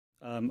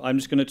I'm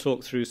just going to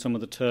talk through some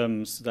of the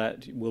terms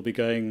that you'll be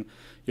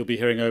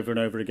hearing over and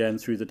over again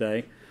through the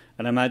day.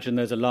 And I imagine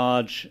there's a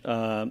large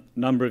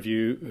number of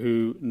you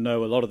who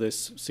know a lot of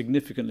this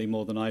significantly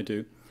more than I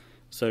do.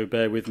 So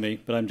bear with me,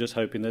 but I'm just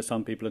hoping there's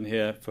some people in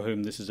here for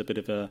whom this is a bit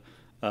of a,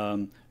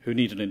 who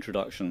need an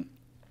introduction.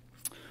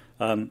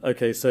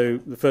 Okay, so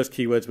the first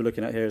keywords we're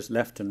looking at here is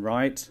left and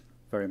right,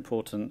 very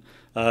important.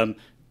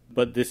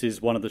 But this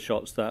is one of the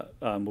shots that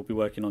we'll be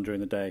working on during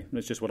the day.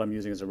 It's just what I'm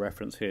using as a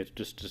reference here to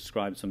just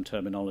describe some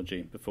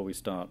terminology before we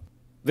start.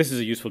 This is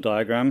a useful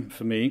diagram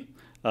for me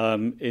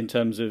in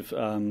terms of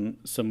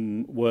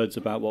some words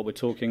about what we're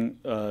talking,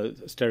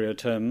 stereo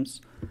terms.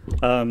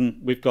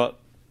 We've got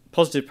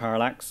positive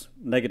parallax,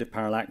 negative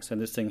parallax, and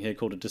this thing here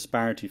called a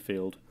disparity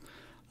field.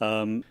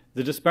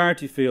 The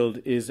disparity field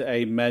is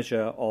a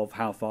measure of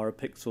how far a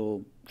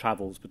pixel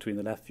travels between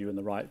the left view and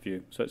the right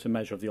view. So it's a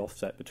measure of the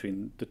offset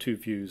between the two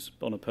views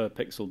on a per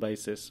pixel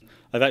basis.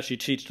 I've actually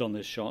cheated on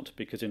this shot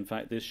because in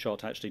fact this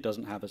shot actually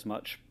doesn't have as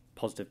much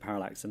positive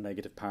parallax and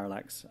negative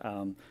parallax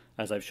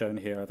as I've shown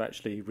here. I've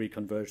actually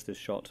reconverged this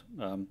shot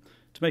to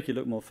make it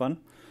look more fun.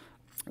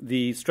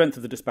 The strength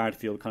of the disparity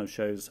field kind of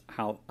shows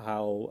how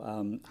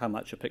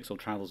much a pixel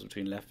travels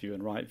between left view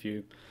and right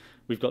view.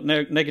 We've got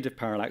negative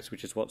parallax,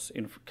 which is what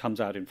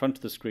comes out in front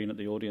of the screen at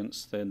the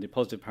audience. Then the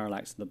positive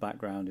parallax in the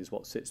background is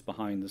what sits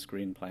behind the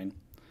screen plane.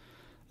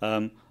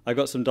 I've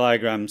got some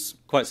diagrams,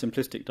 quite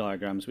simplistic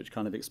diagrams, which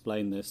kind of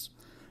explain this.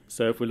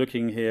 So if we're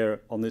looking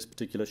here on this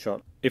particular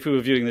shot, if we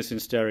were viewing this in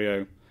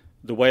stereo,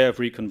 the way I've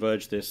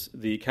reconverged this,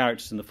 the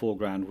characters in the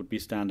foreground would be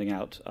standing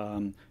out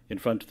in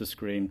front of the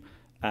screen,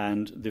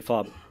 and the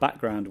far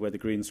background where the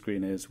green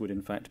screen is would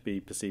in fact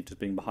be perceived as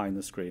being behind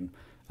the screen,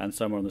 and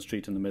somewhere on the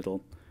street in the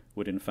middle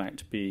would in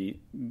fact be,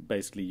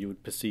 basically you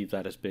would perceive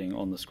that as being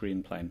on the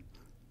screen plane.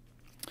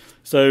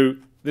 So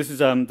this is,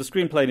 the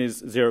screen plane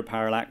is zero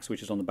parallax,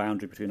 which is on the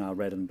boundary between our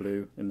red and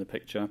blue in the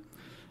picture.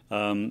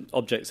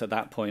 Objects at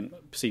that point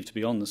perceived to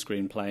be on the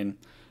screen plane,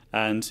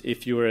 and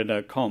if you were in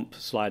a comp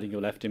sliding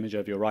your left image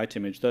over your right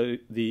image,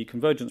 the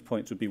convergence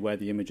points would be where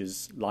the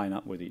images line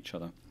up with each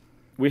other.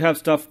 We have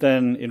stuff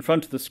then in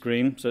front of the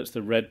screen, so it's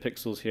the red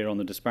pixels here on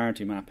the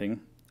disparity mapping.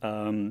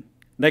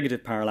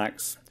 Negative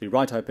parallax, the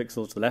right eye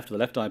pixels to the left of the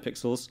left eye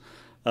pixels.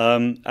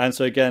 And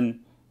so again,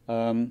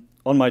 on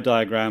my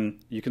diagram,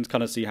 you can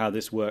kind of see how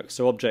this works.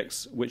 So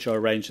objects which are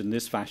arranged in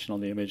this fashion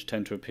on the image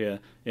tend to appear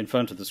in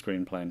front of the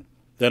screen plane.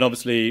 Then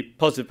obviously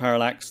positive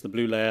parallax, the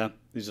blue layer,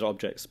 these are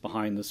objects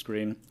behind the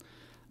screen.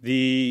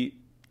 The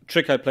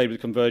trick I played with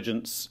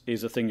convergence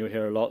is a thing you'll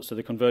hear a lot. So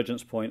the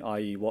convergence point,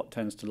 i.e. what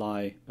tends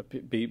to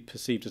be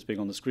perceived as being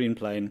on the screen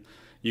plane,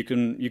 you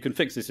can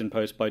fix this in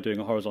post by doing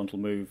a horizontal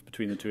move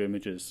between the two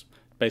images.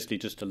 Basically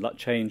just to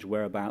change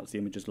whereabouts the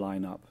images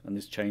line up, and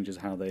this changes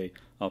how they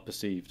are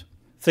perceived.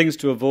 Things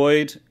to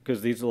avoid,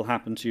 because these will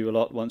happen to you a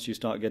lot once you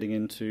start getting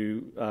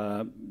into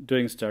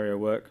doing stereo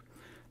work.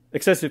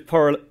 Excessive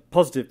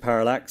positive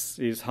parallax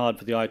is hard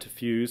for the eye to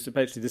fuse. So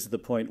basically this is the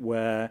point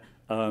where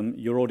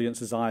your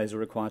audience's eyes are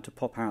required to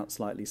pop out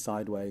slightly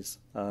sideways,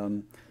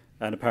 and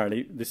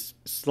apparently this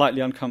is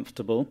slightly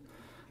uncomfortable.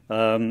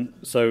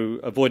 So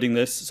avoiding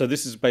this. So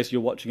this is basically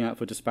you're watching out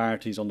for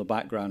disparities on the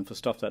background for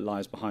stuff that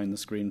lies behind the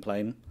screen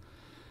plane.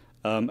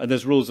 And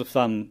there's rules of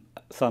thumb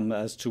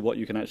as to what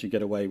you can actually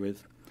get away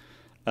with.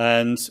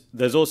 And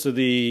there's also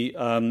the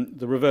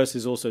reverse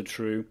is also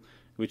true,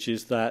 which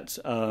is that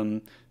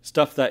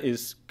stuff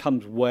that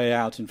comes way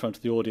out in front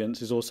of the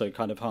audience is also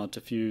kind of hard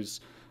to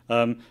fuse.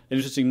 An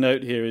interesting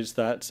note here is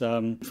that,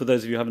 for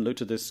those of you who haven't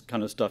looked at this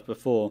kind of stuff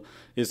before,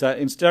 is that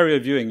in stereo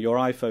viewing, your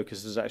eye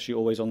focus is actually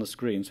always on the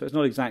screen. So it's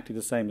not exactly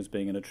the same as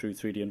being in a true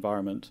 3D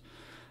environment.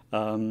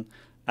 Although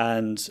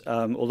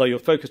you're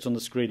focused on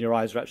the screen, your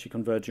eyes are actually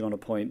converging on a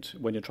point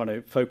when you're trying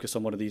to focus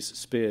on one of these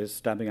spears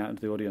stabbing out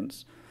into the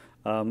audience,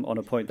 on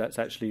a point that's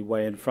actually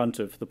way in front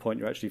of the point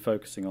you're actually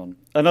focusing on.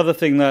 Another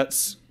thing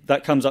that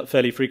comes up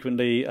fairly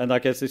frequently, and I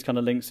guess this kind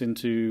of links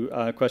into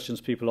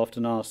questions people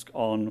often ask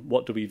on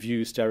what do we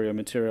view stereo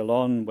material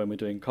on when we're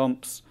doing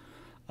comps,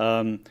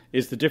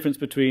 is the difference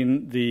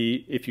between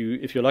if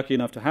you're lucky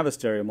enough to have a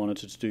stereo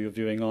monitor to do your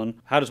viewing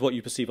on, how does what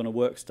you perceive on a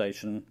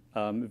workstation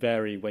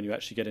vary when you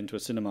actually get into a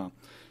cinema?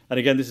 And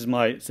again, this is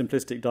my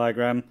simplistic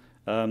diagram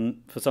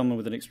for someone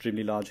with an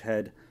extremely large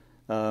head.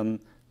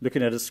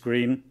 Looking at a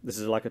screen, this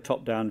is like a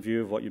top-down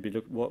view of what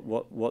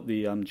what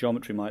the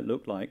geometry might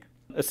look like.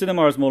 A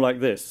cinema is more like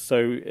this,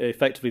 so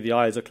effectively the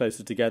eyes are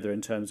closer together in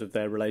terms of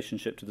their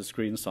relationship to the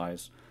screen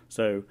size.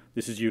 So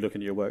this is you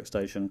looking at your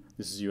workstation,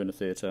 this is you in a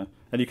theatre.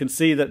 And you can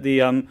see that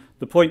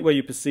the point where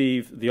you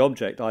perceive the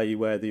object, i.e.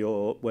 where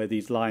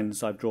these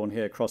lines I've drawn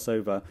here cross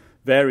over,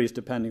 varies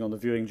depending on the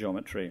viewing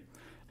geometry.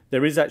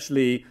 There is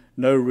actually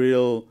no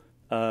real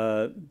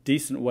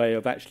decent way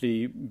of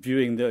actually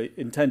viewing the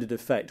intended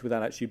effect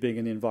without actually being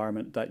in the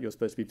environment that you're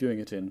supposed to be viewing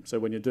it in. So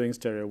when you're doing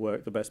stereo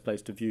work, the best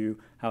place to view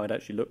how it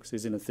actually looks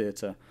is in a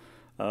theatre.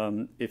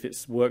 If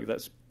it's work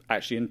that's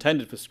actually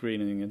intended for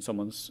screening in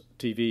someone's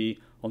TV,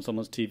 on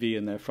someone's TV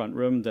in their front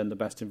room, then the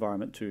best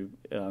environment to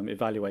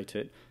evaluate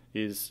it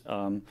is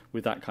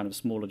with that kind of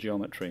smaller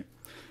geometry.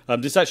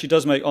 This actually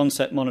does make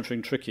on-set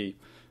monitoring tricky.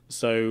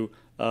 So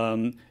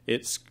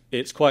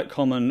it's quite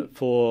common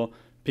for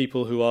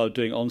people who are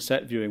doing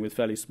on-set viewing with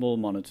fairly small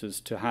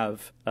monitors to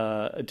have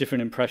a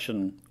different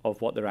impression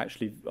of what they're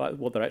actually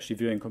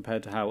viewing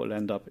compared to how it will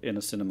end up in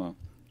a cinema.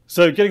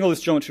 So getting all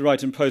this geometry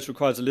right in post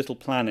requires a little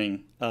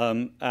planning,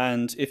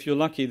 and if you're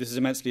lucky, this is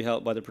immensely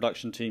helped by the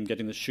production team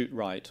getting the shoot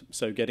right.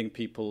 So getting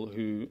people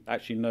who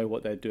actually know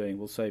what they're doing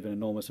will save an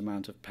enormous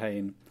amount of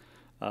pain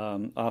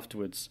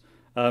afterwards.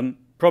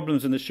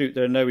 Problems in the shoot,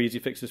 there are no easy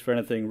fixes for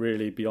anything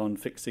really beyond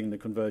fixing the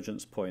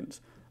convergence point,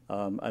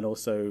 and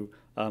also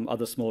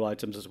other small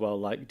items as well,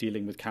 like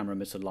dealing with camera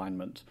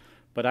misalignment.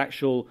 But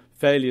actual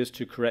failures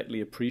to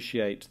correctly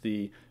appreciate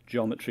the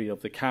geometry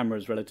of the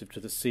cameras relative to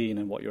the scene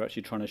and what you're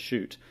actually trying to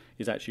shoot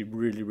is actually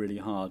really, really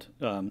hard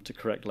to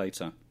correct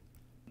later.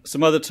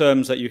 Some other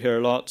terms that you hear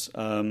a lot,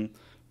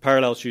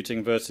 parallel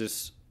shooting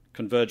versus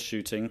converged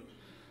shooting.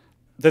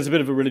 There's a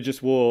bit of a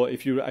religious war.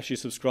 If you actually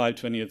subscribe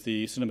to any of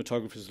the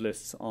cinematographers'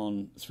 lists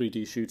on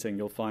 3D shooting,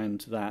 you'll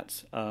find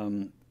that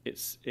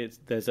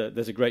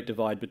there's a great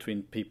divide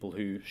between people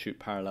who shoot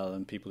parallel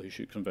and people who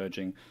shoot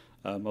converging.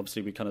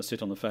 Obviously, we kind of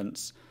sit on the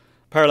fence.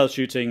 Parallel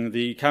shooting,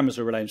 the cameras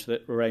are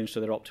arranged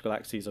so their optical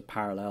axes are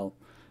parallel.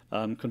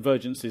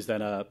 Convergence is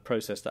then a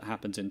process that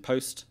happens in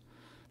post.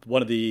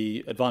 One of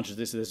the advantages of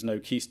this is there's no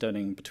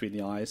keystoning between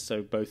the eyes,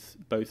 so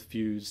both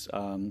views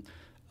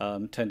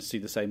tend to see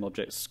the same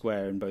object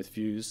square in both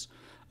views.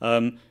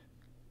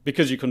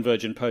 Because you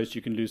converge in post,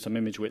 you can lose some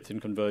image width in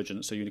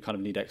convergence, so you kind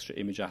of need extra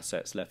image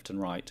assets left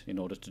and right in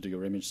order to do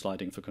your image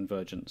sliding for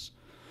convergence.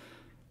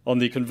 On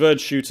the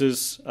converged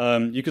shooters,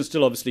 you can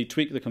still obviously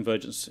tweak the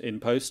convergence in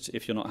post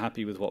if you're not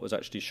happy with what was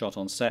actually shot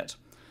on set.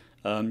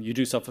 You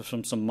do suffer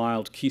from some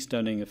mild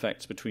keystoning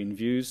effects between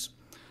views,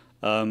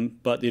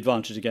 but the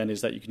advantage again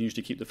is that you can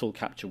usually keep the full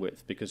capture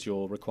width because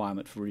your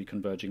requirement for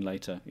reconverging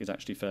later is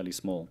actually fairly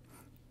small.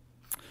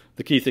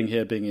 The key thing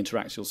here being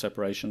interaxial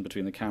separation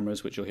between the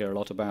cameras, which you'll hear a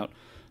lot about.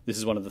 This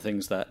is one of the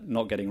things that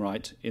not getting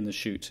right in the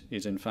shoot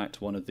is in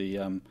fact one of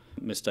the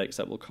mistakes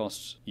that will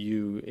cost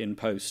you in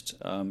post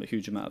a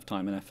huge amount of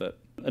time and effort.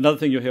 Another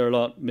thing you'll hear a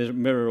lot,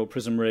 mirror or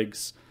prism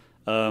rigs.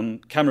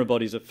 Camera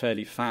bodies are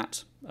fairly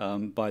fat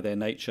by their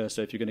nature,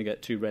 so if you're going to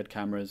get two red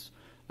cameras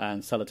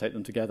and sellotape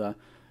them together,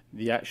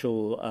 the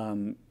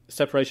actual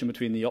separation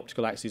between the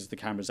optical axes of the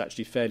camera is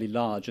actually fairly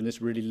large, and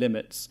this really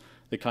limits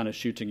the kind of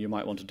shooting you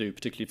might want to do,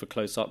 particularly for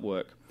close-up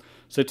work.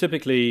 So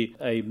typically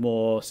a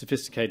more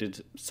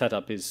sophisticated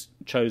setup is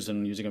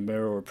chosen using a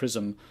mirror or a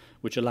prism,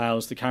 which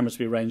allows the cameras to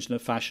be arranged in a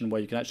fashion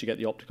where you can actually get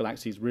the optical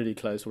axes really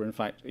close, or in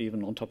fact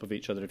even on top of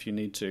each other if you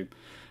need to.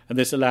 And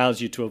this allows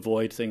you to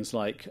avoid things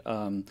like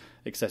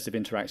excessive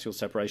interaxial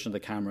separation of the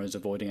cameras,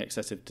 avoiding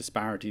excessive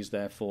disparities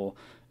therefore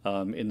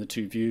in the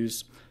two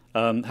views.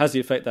 Has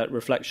the effect that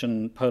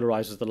reflection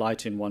polarizes the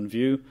light in one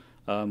view,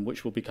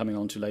 which we'll be coming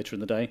on to later in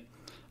the day.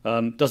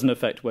 Doesn't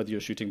affect whether you're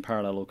shooting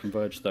parallel or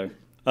converged though.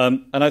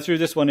 And I threw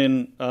this one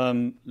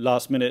in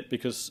last minute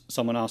because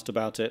someone asked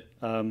about it.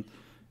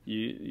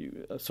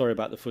 Sorry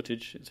about the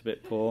footage, it's a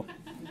bit poor.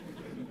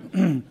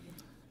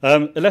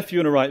 A left view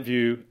and a right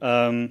view.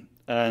 Actually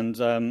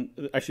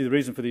the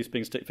reason for these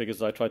being stick figures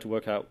is I tried to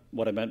work out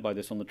what I meant by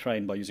this on the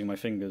train by using my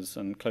fingers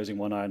and closing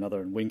one eye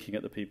another and winking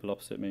at the people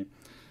opposite me.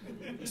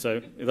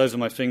 So those are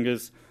my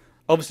fingers.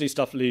 Obviously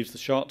stuff leaves the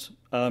shot.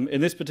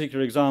 In this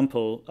particular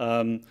example,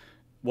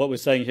 what we're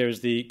saying here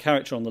is the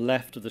character on the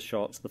left of the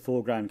shot, the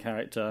foreground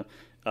character,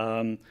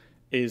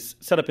 is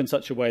set up in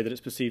such a way that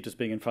it's perceived as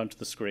being in front of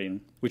the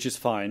screen, which is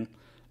fine.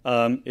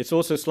 It's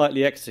also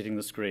slightly exiting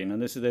the screen,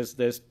 and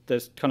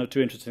there's kind of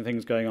two interesting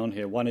things going on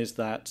here. One is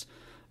that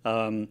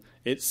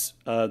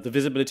the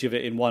visibility of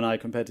it in one eye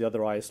compared to the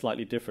other eye is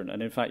slightly different,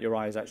 and in fact your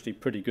eye is actually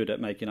pretty good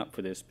at making up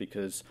for this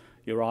because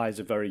your eyes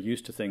are very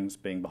used to things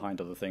being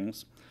behind other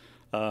things.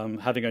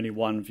 Having only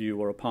one view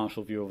or a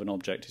partial view of an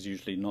object is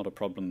usually not a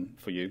problem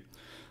for you.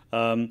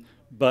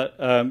 But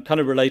kind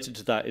of related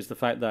to that is the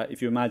fact that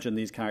if you imagine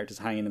these characters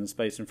hanging in the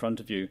space in front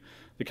of you,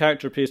 the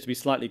character appears to be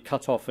slightly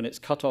cut off, and it's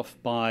cut off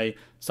by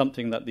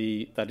something that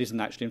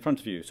isn't actually in front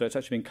of you. So it's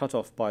actually been cut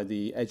off by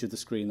the edge of the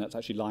screen that's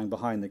actually lying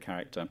behind the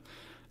character.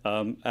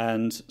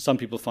 And some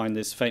people find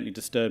this faintly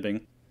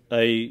disturbing.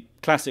 A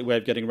classic way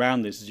of getting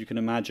around this is you can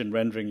imagine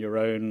rendering your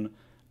own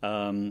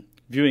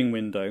viewing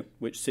window,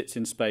 which sits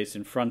in space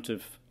in front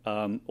of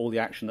all the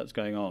action that's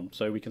going on.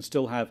 So we can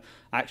still have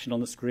action on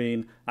the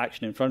screen,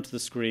 action in front of the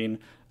screen,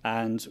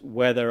 and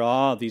where there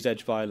are these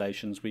edge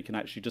violations, we can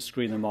actually just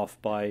screen them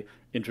off by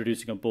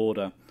introducing a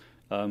border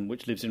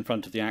which lives in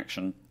front of the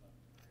action.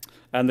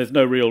 And there's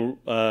no real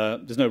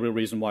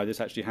reason why this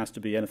actually has to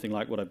be anything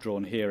like what I've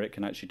drawn here. It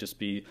can actually just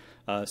be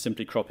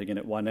simply cropping in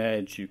at one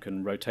edge. You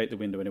can rotate the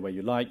window any way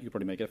you like. You can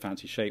probably make it a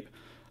fancy shape.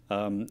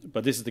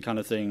 But this is the kind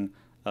of thing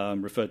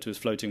referred to as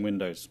floating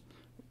windows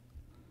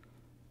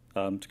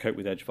to cope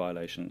with edge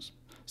violations.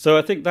 So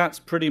I think that's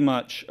pretty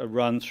much a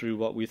run through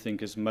what we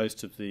think is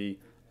most of the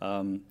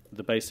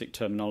basic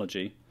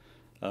terminology.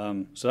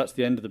 So that's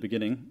the end of the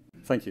beginning.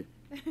 Thank you.